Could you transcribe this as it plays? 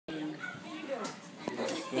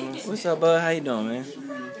What's up, bud? How you doing, man?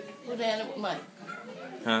 Who down there with Mike?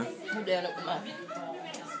 Huh? Who down there with Mike?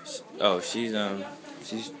 Oh,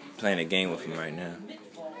 she's playing a game with him right now.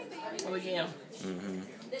 Oh yeah. Mhm.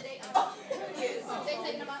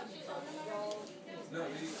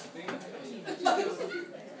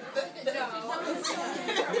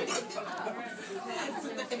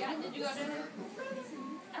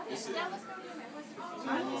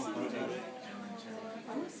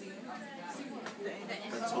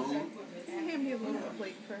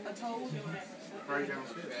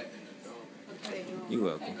 You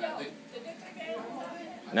welcome.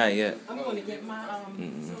 Not yet. I'm going to get my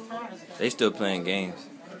They still playing games.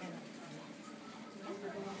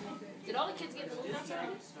 Did all the kids get the little house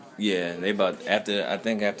already? Yeah, they about after. I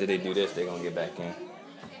think after they do this, they gonna get back in.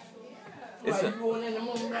 It's a, going in the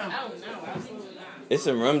moon now. I don't know. Absolutely not. it's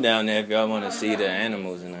a room down there if y'all want to see the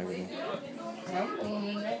animals and everything. I'm going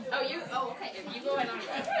in there. Oh, okay. If you go ahead, I'm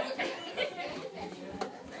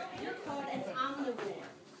You're called an omnivore.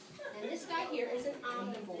 And this guy here is an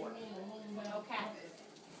omnivore. Okay.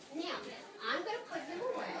 Now, I'm going to put him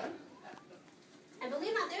away. And believe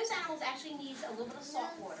it or not, those animals actually need a little bit of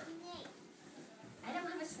salt water. I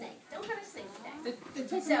don't have a snake. Don't have a snake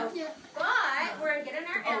today. So, but we're going to get in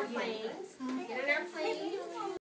our airplanes.